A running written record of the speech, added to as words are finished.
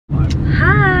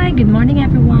Hi, good morning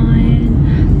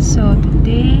everyone. So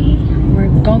today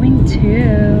we're going to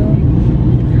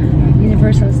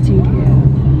Universal Studio.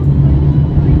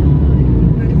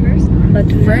 But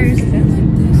first,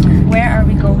 where are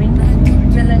we going?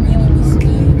 Milan.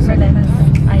 We're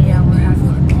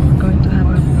going to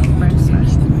have a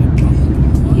breakfast.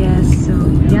 Yes, so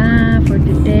yeah, for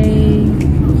today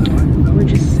we're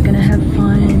just gonna have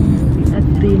fun at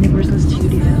the Universal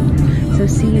Studio. So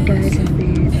see you guys in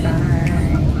there. Bye.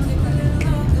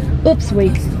 Oops,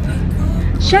 wait.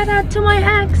 Shout out to my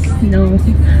ex. No,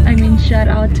 I mean shout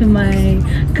out to my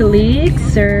colleagues,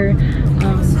 Sir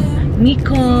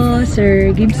Nico,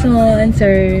 Sir Gibson,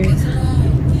 Sir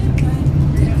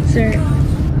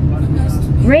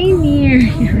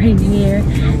Rainier,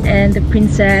 and the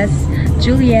Princess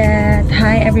Juliet.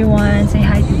 Hi everyone, say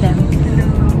hi to them.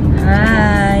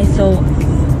 Hi. So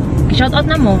shout out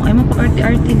na mo. Ay mo pa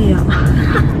arte niya.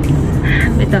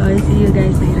 But I'll see you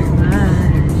guys later. Bye.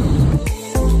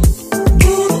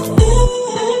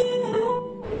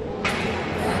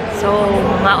 So,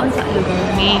 maon sa lugar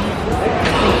ni.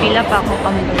 Nagpila pa ako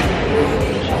kamay.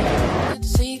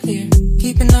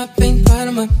 Keeping up ain't part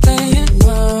of my plan.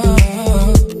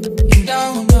 You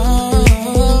don't know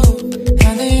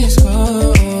how this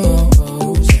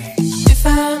goes. If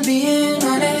I'm being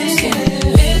honest,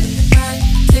 it might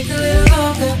take a little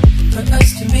longer for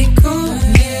us to be cool.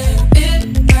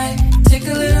 It might take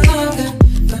a little longer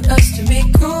for us to be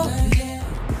cool.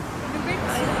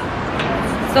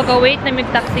 So, go-wait na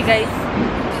mag-taxi, guys.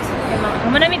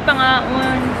 Manamig pa nga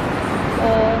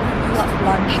o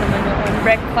lunch naman yun.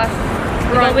 Breakfast.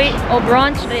 Go-wait. O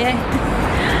brunch.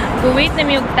 Go-wait na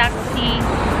mag-taxi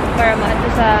para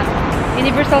maato sa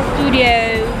Universal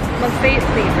Studio. Mag-stay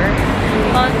saver.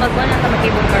 Mag-one na sa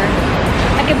mag-cable car.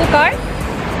 A cable car?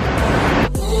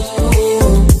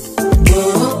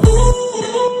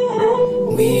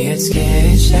 We had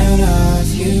sketched out our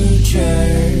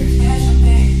future.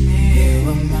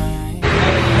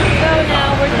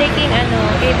 We're taking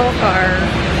cable car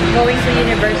going to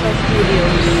Universal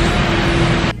Studios.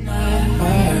 My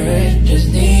heart just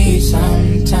needs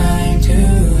some time to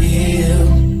heal.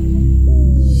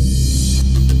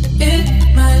 It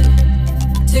might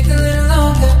take a little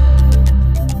longer.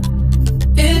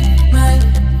 It might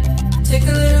take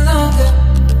a little longer.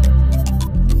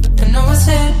 I know I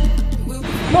said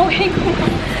okay ko.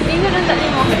 Ingo nang tali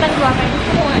mo kitang duwa kay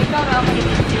ko. Ikaw ra ako video.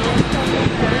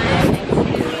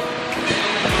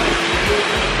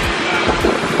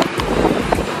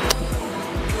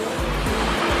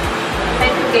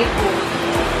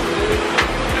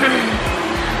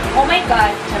 Oh my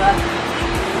god, charot.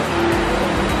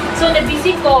 So,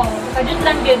 na-busy ko. Kajut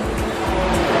lang yun.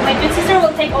 My good sister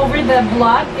will take over the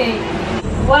vlog. Okay.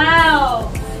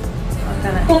 Wow!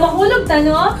 Kung mahulog ta,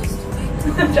 no?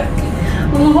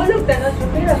 Kung mahulog ta, no?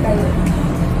 Pero kayo.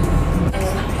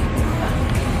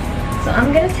 So,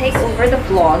 I'm gonna take over the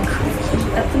vlog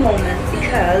at the moment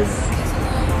because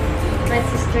my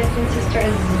sister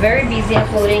is very busy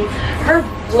uploading her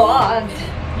vlog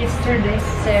yesterday,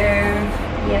 so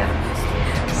yeah.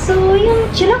 So yung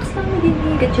chillax namin din,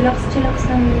 chillax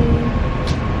namin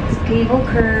cable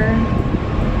car.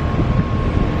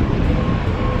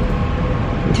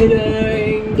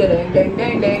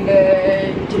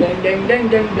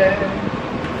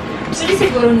 Actually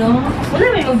siguro no, wala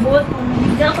may magbuot.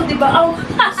 Hindi ako diba? Aw!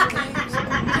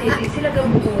 Sila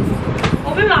gabuot.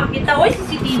 O may makakita ko yung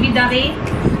CCTV dari.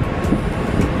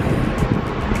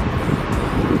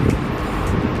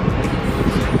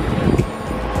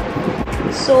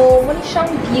 So, wala siyang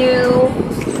view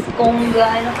kung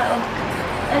gaano ka,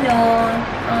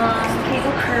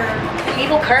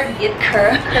 cable car,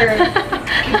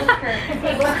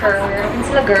 ang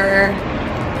sila girl.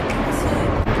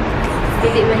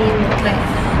 Hindi mahimik na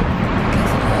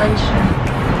ano siya.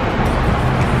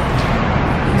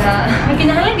 May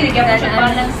kinahalang gini ka po siya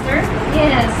balancer?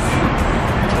 Yes.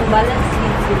 Balance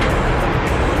dito.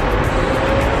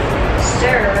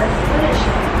 Sir, wala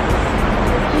siya.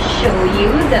 Show you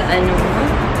the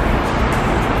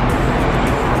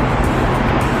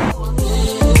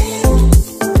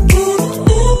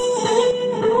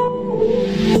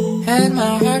Had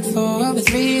my heart for over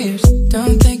 3 years.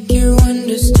 Don't think you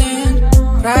understand.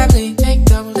 Probably take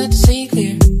double, let's see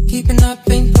clear. Keeping up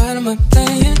ain't part of my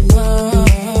plan.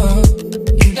 Oh,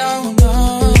 you don't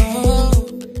know.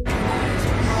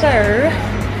 Sir,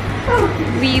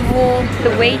 we will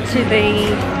the way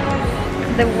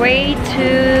to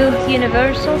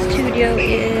Universal Studio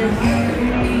is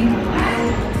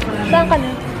saan ka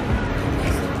na?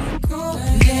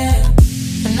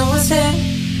 I know I said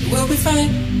we'll be fine,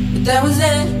 but that was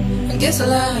it. I guess I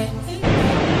lied.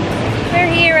 We're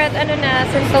here at at ano na,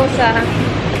 Sentosa.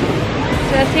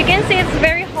 So as you can see, it's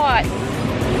very hot.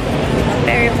 It's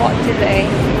very hot today.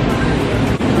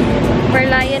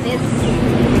 Merlion is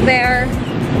there.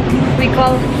 We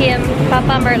call him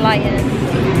Papa Merlion.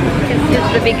 He's just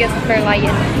the biggest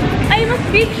Merlion. Ay, mas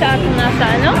big siya kung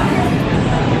nasa ano?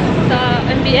 Sa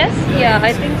NBS? Yeah,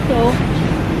 I think so.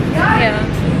 Yeah,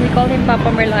 we call him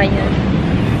Papa Merlion.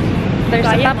 There's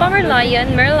a Papa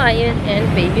Merlion, Merlion, and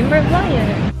Baby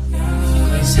Merlion.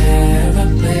 Always have a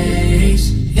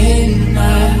place in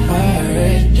my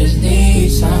heart. Just need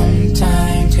some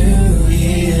time to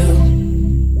heal.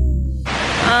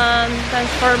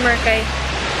 Transformer kay.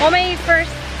 May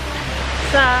first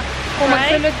sa kung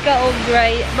magsulod ka o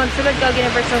ride, magsulod ka og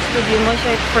Universal Studio mo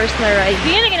siya first na ride.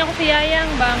 Di na gina ko si Yayang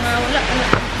ba nga wala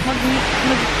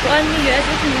magkuan ni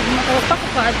USS hindi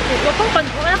makapakupad.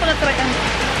 Wala ko na try ang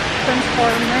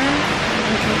Transformer.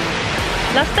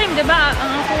 Last time, diba,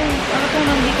 ang akong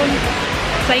nandikon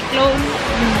Cyclone.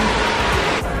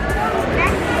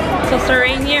 So, sa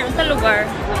Rainier, sa lugar.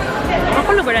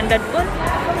 Ako lugar ang dadpon.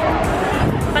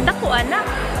 Padakuan na.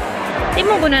 Di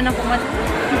mo guna na kumat.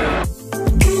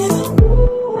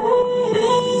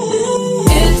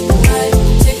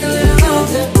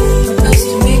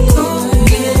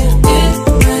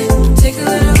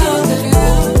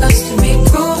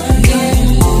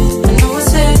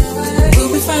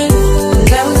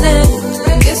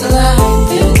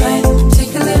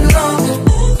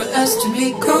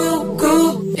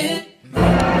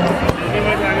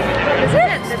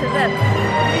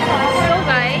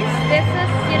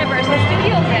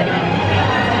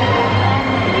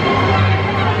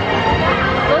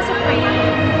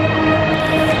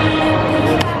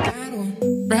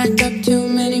 Racked up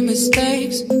too many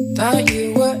mistakes. Thought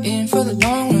you were in for the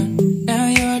long run. Now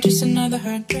you're just another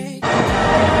heartbreak.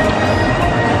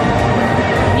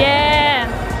 Yeah.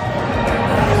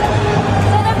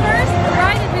 So the first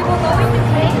ride that we were going to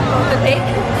take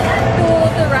to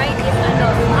the ride is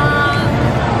the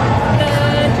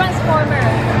Transformer.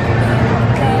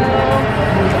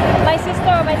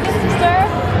 So my big sister,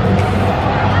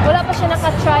 wala pa siya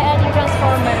naka-try any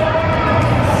Transformer.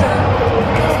 So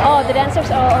the dancers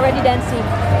are already dancing.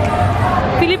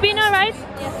 Filipino, right?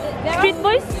 Yes. Street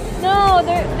boys? No,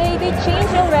 they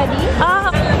changed already.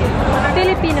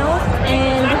 Filipinos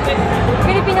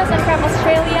and from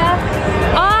Australia.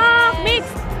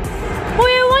 Mixed.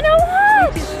 We wanna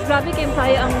watch. Grabe kayo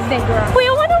tayo ang background. We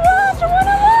wanna watch.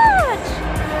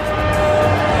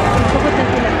 Pagod na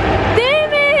sila.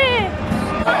 Demi!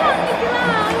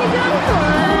 Niglang ko.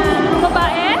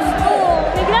 Babae? Oo.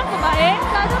 Niglang babae?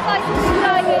 Sana tayo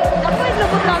sila. Ako ay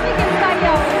lubot namin kayo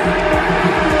tayo.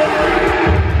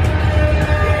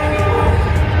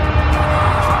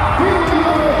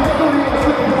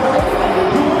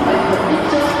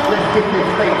 Let's get this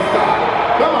thing started.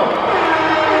 Come on.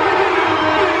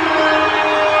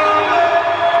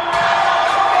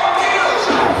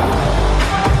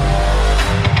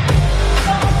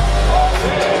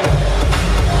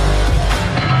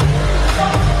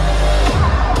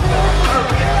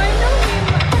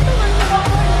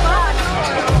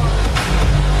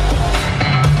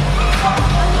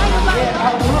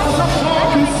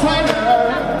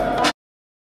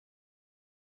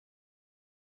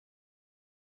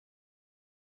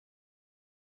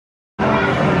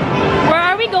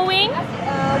 Going?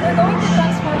 We're going to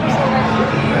Transformers already.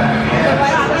 The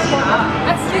ride Transformer.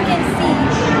 As you can see,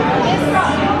 this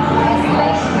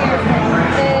place here,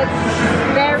 it's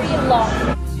very long.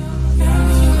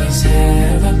 Always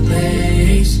have a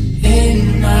place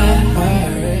in my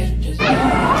heart.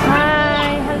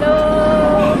 Hi, hello.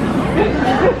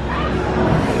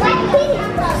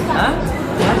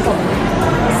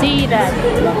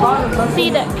 See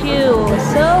that queue,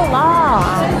 so long.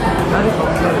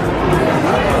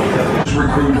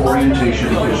 Recruit orientation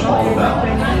is all about.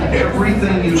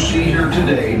 Everything you see here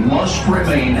today must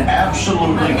remain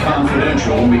absolutely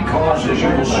confidential because, as you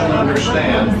will soon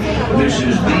understand, this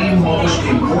is the most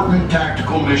important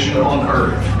tactical mission on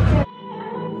Earth.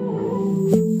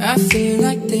 I feel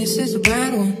like this is a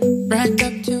bad one. Racked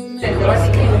up too many.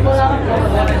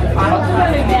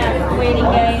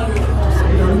 Waiting game.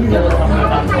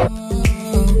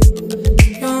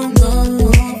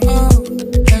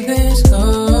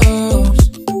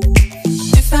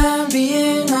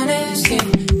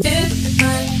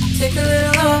 Take a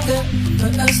little longer for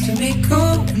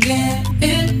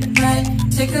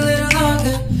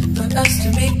us to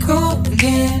be cool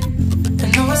again. I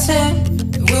know I said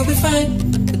that we'll be fine,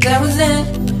 but that was then.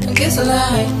 I guess I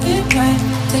lied. It might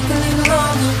take a little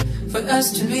longer for us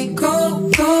to be cool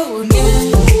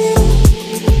again.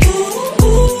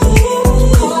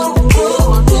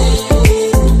 Cool again.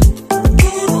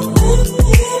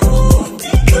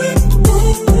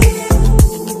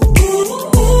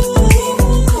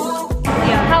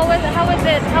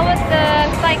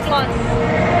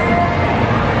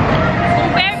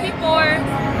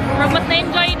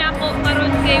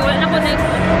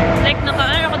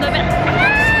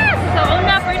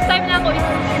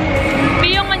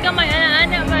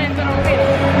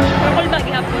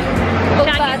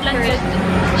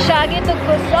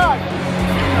 kusog-kusog.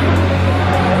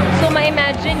 So,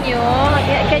 ma-imagine nyo,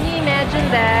 can you imagine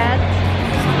that?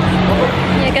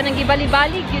 Yan, kanang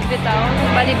gibali-bali, yun bitaw.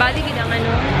 Bali-bali, yun ang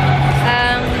ano,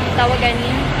 tawagan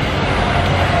niya.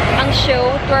 Ang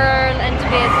show, twirl and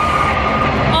twist.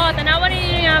 Oh, tanawan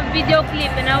niyo yung video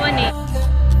clip, tanawan niyo.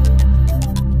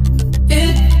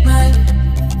 It might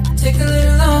take a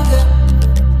little longer.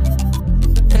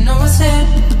 I know I said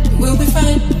we'll be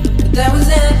fine, but that was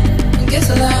it. I guess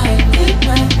I lied. It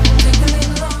might take a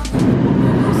little longer.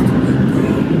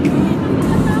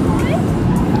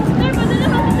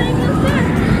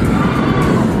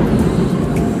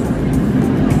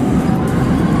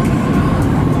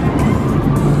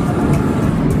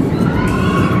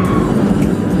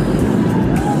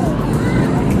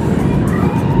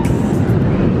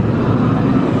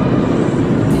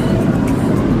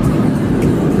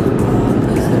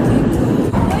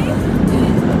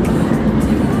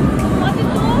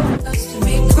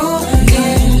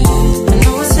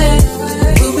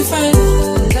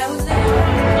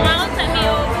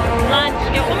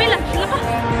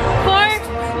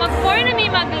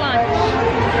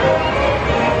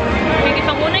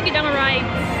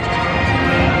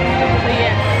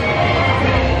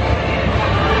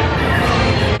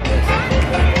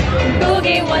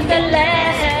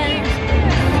 Wonderland.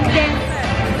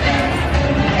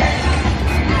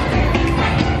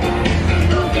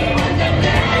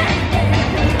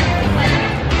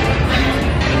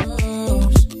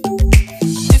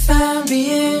 If I'm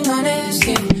being honest,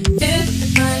 yeah, it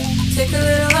might take a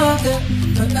little longer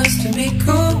for us to be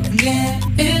cool again.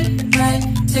 It might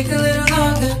take a little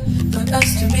longer for us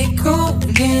to be cool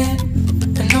again.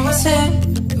 I know I said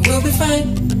we'll be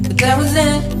fine, but that was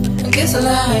then. I guess I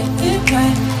lied. It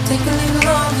might take a little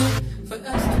longer for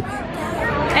us to be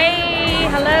cool. Hey,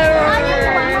 hello.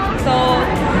 So,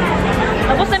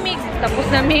 tapos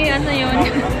nami, ano yun?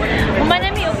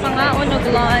 Umanami o pangaon o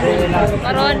gulon.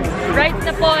 Karon, right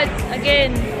na pod,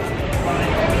 again.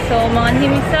 So, mga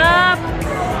himisap.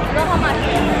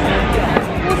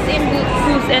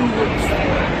 Shoes and boots.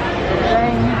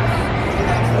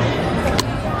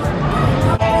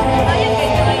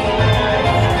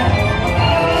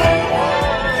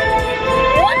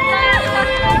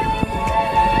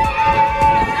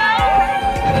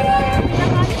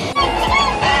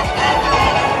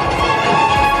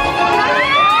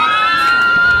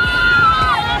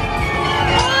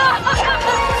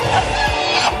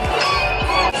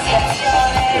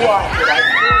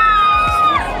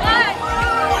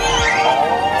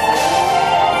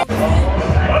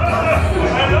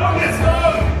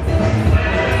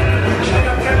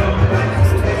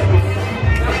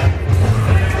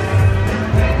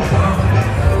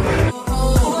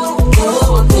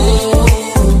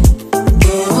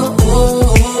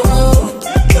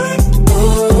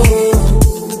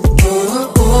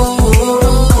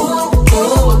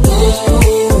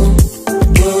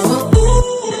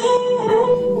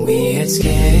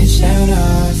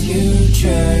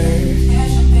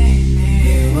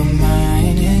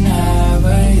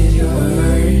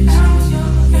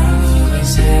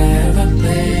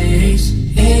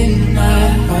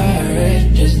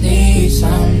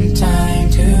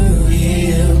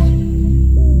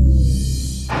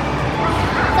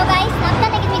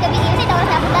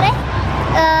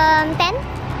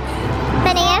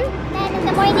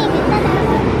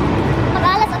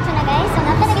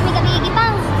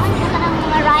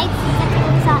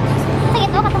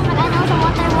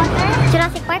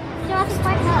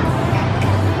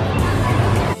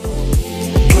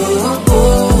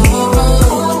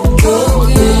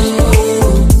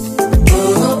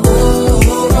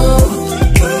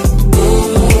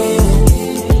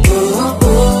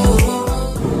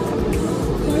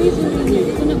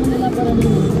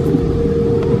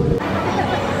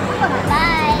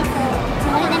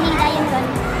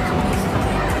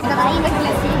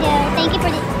 Thank you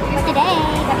for today.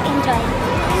 Hope you enjoy.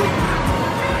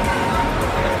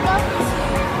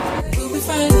 We'll be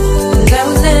fine. That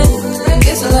was it. I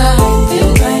guess I lied. It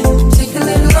might take a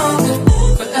little longer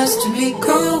for us to be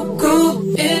cool.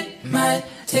 It might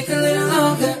take a little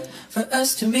longer for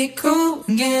us to be cool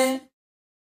again.